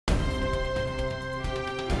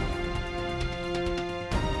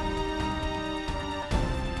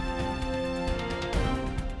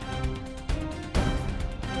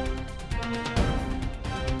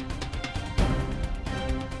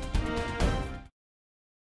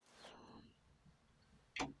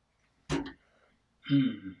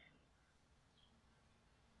Hmm.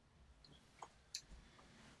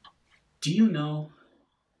 Do you know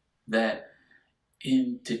that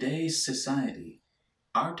in today's society,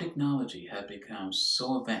 our technology has become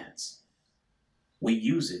so advanced? We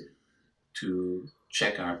use it to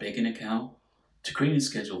check our banking account, to create and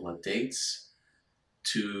schedule our dates,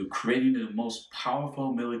 to creating the most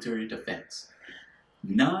powerful military defense.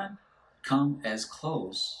 None come as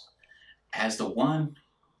close as the one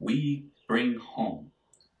we bring home.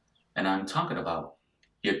 And I'm talking about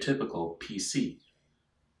your typical PC,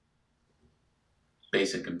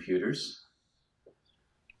 basic computers,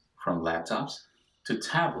 from laptops to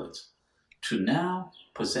tablets to now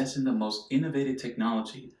possessing the most innovative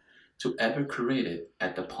technology to ever created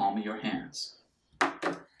at the palm of your hands.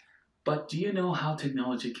 But do you know how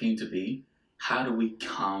technology came to be? How do we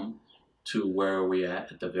come to where we're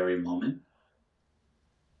at the very moment?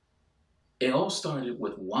 It all started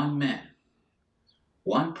with one man,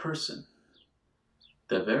 one person,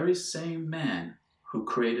 the very same man who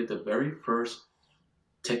created the very first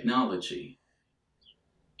technology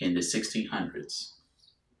in the 1600s.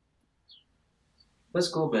 Let's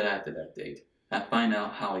go back to that date and find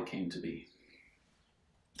out how it came to be.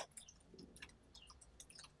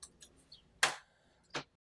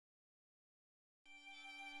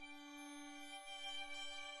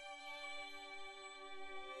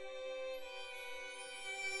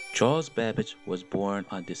 Charles Babbage was born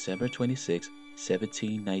on December 26,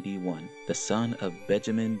 1791, the son of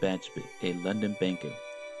Benjamin Babbage, a London banker.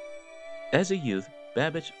 As a youth,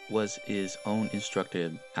 Babbage was his own instructor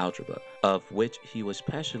in algebra, of which he was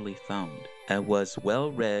passionately fond, and was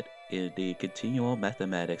well read in the continual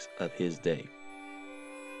mathematics of his day.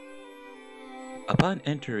 Upon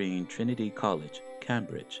entering Trinity College,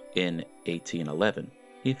 Cambridge, in 1811,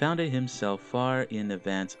 he found himself far in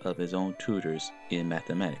advance of his own tutors in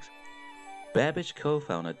mathematics. Babbage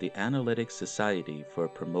co-founded the Analytic Society for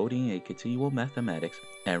promoting a continual mathematics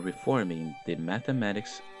and reforming the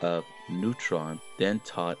mathematics of neutron then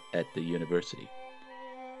taught at the university.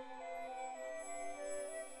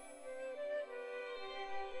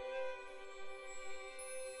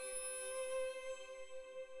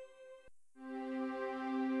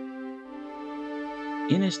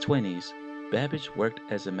 In his 20s, Babbage worked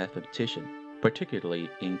as a mathematician, particularly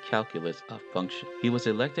in calculus of function. He was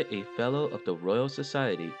elected a Fellow of the Royal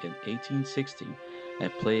Society in 1860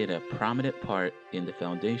 and played a prominent part in the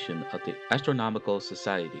foundation of the Astronomical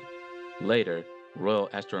Society, later Royal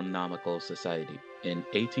Astronomical Society, in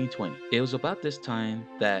 1820. It was about this time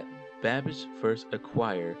that Babbage first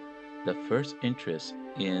acquired the first interest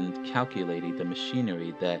in calculating the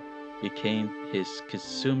machinery that became his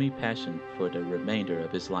consuming passion for the remainder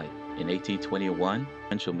of his life. In 1821,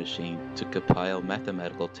 pencil machine to compile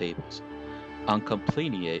mathematical tables. On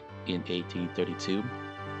completing it in 1832,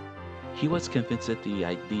 he was convinced that the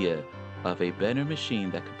idea of a better machine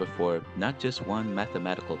that could perform not just one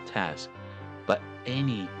mathematical task, but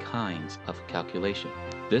any kinds of calculation.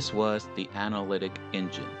 This was the analytic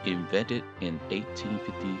engine, invented in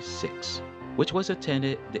 1856, which was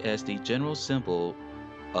intended as the general symbol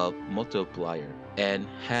of multiplier and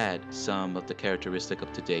had some of the characteristics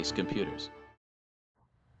of today's computers.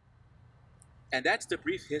 And that's the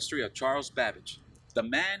brief history of Charles Babbage, the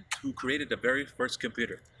man who created the very first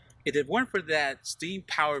computer. If it weren't for that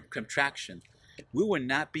steam-powered contraction, we would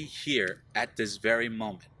not be here at this very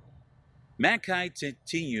moment. Mankind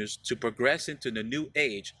continues to progress into the new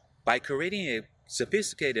age by creating a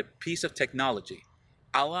sophisticated piece of technology,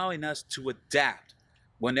 allowing us to adapt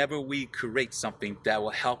whenever we create something that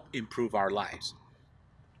will help improve our lives.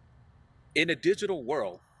 In a digital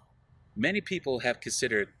world, many people have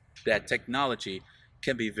considered that technology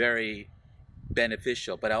can be very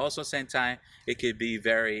beneficial, but also at the same time, it can be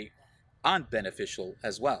very unbeneficial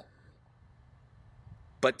as well.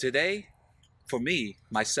 But today, for me,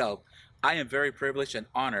 myself, I am very privileged and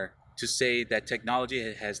honored to say that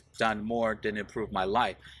technology has done more than improve my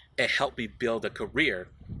life. It helped me build a career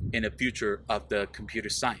in the future of the computer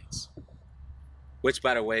science, which,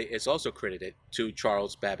 by the way, is also credited to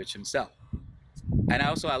Charles Babbage himself. And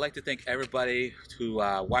I'd like to thank everybody who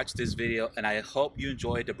watched this video, and I hope you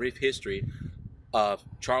enjoyed the brief history of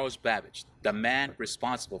Charles Babbage, the man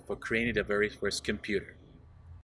responsible for creating the very first computer.